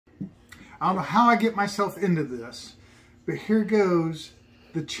I don't know how I get myself into this, but here goes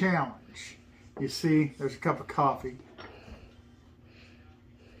the challenge. You see, there's a cup of coffee.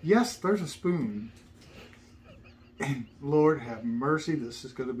 Yes, there's a spoon. And Lord have mercy, this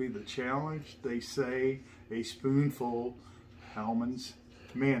is going to be the challenge. They say a spoonful Hellmann's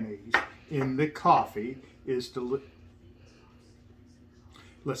mayonnaise in the coffee is delicious.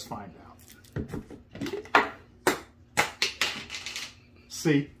 Let's find out.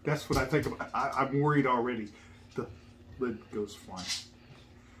 See, that's what I think about. I'm worried already. The lid goes flying.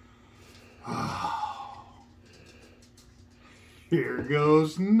 Oh. Here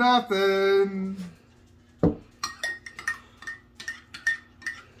goes nothing.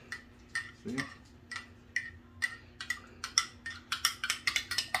 See?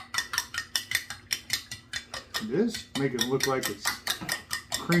 It is making it look like it's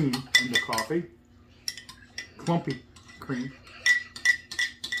cream in the coffee. Clumpy cream.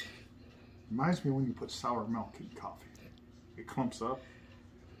 Reminds me when you put sour milk in coffee. It clumps up.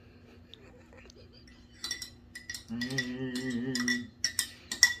 I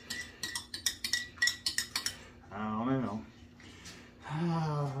don't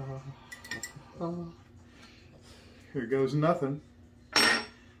know. Here goes nothing.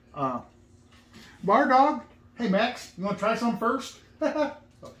 Bar dog. Hey Max, you want to try some first? Oh,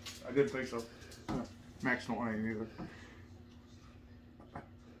 I didn't think so. Max don't want any either.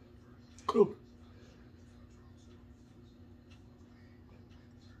 Cool.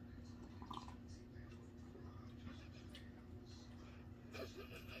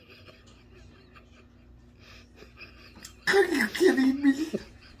 Are you kidding me?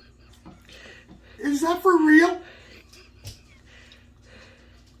 Is that for real?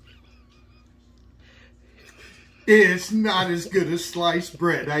 It's not as good as sliced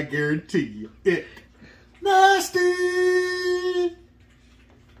bread, I guarantee you. It nasty.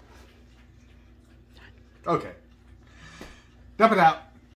 Okay. Dump it out.